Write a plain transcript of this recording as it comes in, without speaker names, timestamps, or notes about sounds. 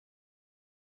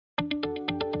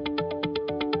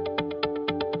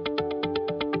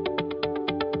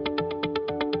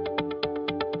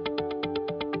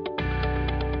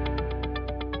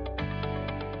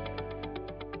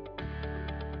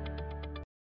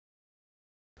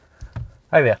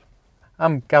Hi there,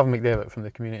 I'm Gavin McDevitt from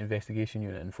the Community Investigation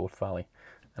Unit in Forth Valley,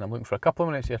 and I'm looking for a couple of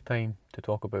minutes of your time to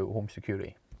talk about home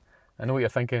security. I know what you're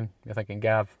thinking,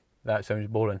 Gav, that sounds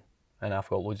boring, and I've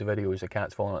got loads of videos of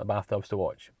cats falling out of bathtubs to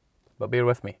watch. But bear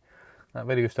with me, that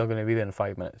video's still going to be there in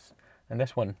 5 minutes, and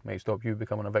this one might stop you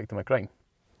becoming a victim of crime.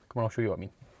 Come on, I'll show you what I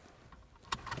mean.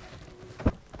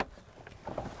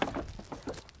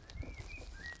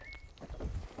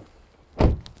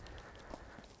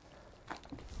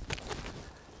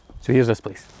 So here's this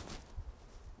place.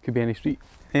 Could be any street,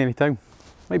 any town.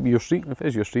 Might be your street. If it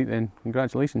is your street, then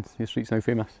congratulations, your street's now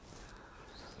famous.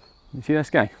 You see this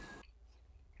guy?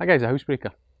 That guy's a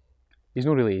housebreaker. He's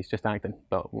not really, he's just acting,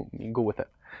 but you can go with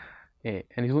it.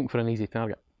 And he's looking for an easy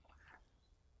target.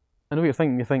 I know what you're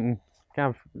thinking,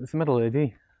 Gav, it's the middle of the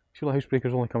day. Surely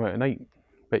housebreakers only come out at night.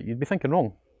 But you'd be thinking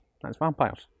wrong. That's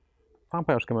vampires.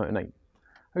 Vampires come out at night.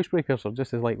 Housebreakers are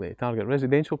just as likely to target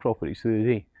residential properties through the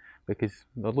day, because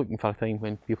they're looking for a time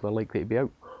when people are likely to be out.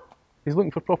 He's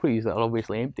looking for properties that are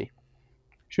obviously empty.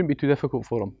 Shouldn't be too difficult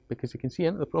for him, because you can see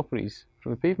into the properties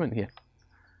from the pavement here.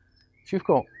 If you've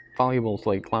got valuables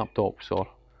like laptops or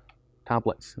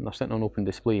tablets and they're sitting on open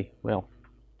display, well,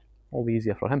 all the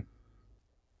easier for him.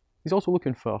 He's also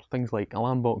looking for things like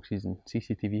alarm boxes and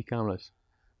CCTV cameras.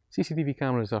 CCTV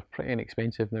cameras are pretty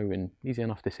inexpensive now and easy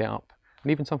enough to set up. And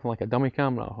even something like a dummy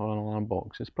camera or an alarm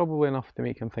box is probably enough to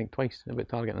make him think twice about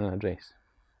targeting an address.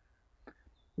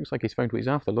 Looks like he's found what he's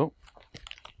after though.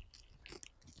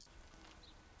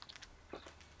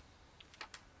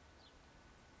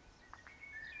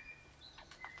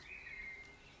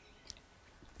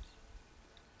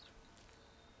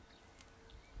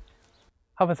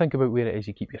 Have a think about where it is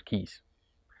you keep your keys.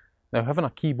 Now, having a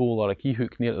key bowl or a key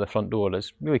hook near to the front door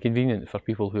is really convenient for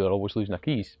people who are always losing their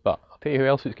keys, but I'll tell you who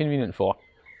else it's convenient for.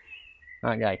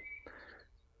 That guy.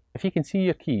 If he can see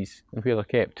your keys and where they're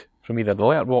kept from either the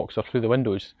letterbox or through the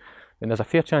windows, then there's a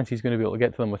fair chance he's going to be able to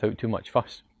get to them without too much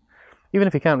fuss. Even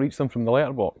if he can't reach them from the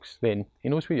letterbox, then he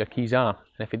knows where your keys are,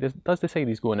 and if he does decide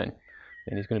he's going in,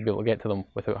 then he's going to be able to get to them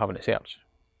without having to search.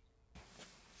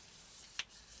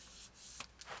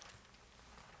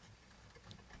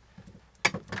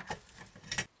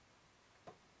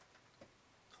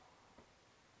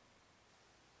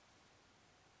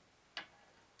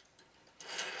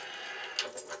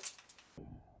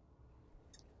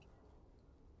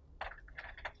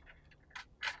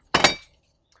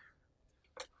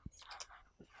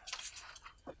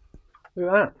 Look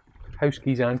at that, house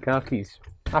keys and car keys.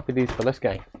 Happy days for this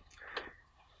guy.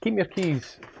 Keeping your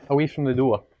keys away from the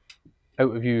door,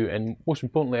 out of view, and most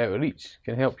importantly out of reach,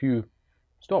 can help you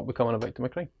stop becoming a victim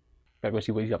of crime. Better go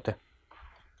see what he's up to.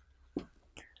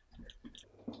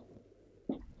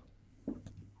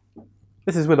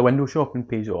 This is where the window shopping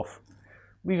pays off.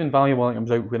 Leaving valuable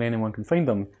items out where anyone can find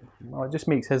them, well, it just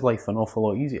makes his life an awful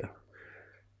lot easier.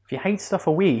 If you hide stuff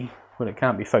away where it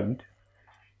can't be found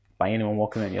by anyone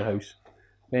walking into your house,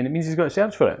 then it means he's got to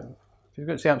search for it. If he's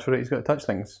got to search for it, he's got to touch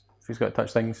things. If he's got to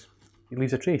touch things, he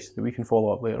leaves a trace that we can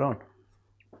follow up later on.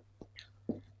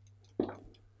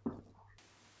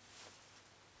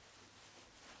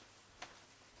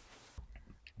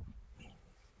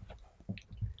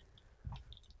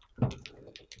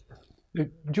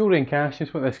 Jewellery and cash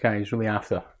is what this guy is really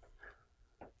after.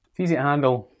 It's easy to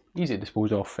handle, easy to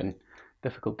dispose of, and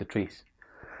difficult to trace.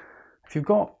 If you've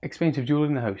got expensive jewellery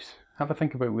in the house, have a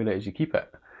think about where it is you keep it.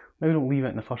 Maybe don't leave it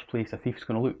in the first place a thief's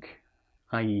going to look,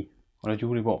 i.e. on a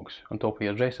jewellery box on top of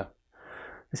your dresser.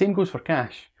 The same goes for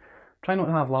cash. Try not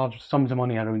to have large sums of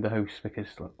money around the house, because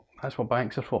that's what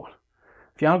banks are for.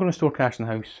 If you are going to store cash in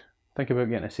the house, think about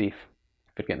getting a safe.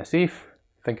 If you're getting a safe,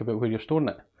 think about where you're storing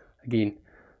it. Again,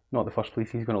 not the first place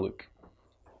he's going to look.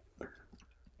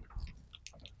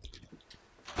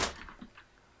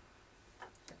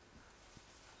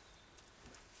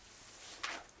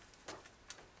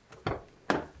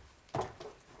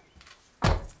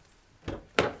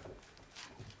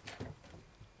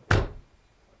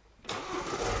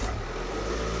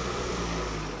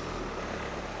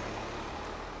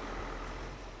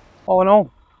 All in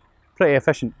all, pretty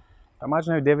efficient.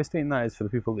 Imagine how devastating that is for the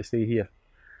people that stay here.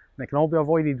 And it can all be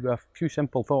avoided with a few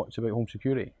simple thoughts about home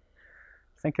security.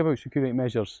 Think about security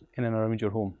measures in and around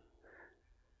your home.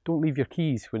 Don't leave your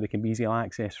keys where they can be easily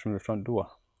accessed from the front door.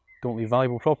 Don't leave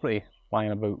valuable property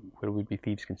lying about where would-be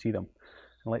thieves can see them.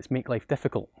 And let's make life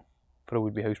difficult for a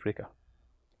would-be housebreaker.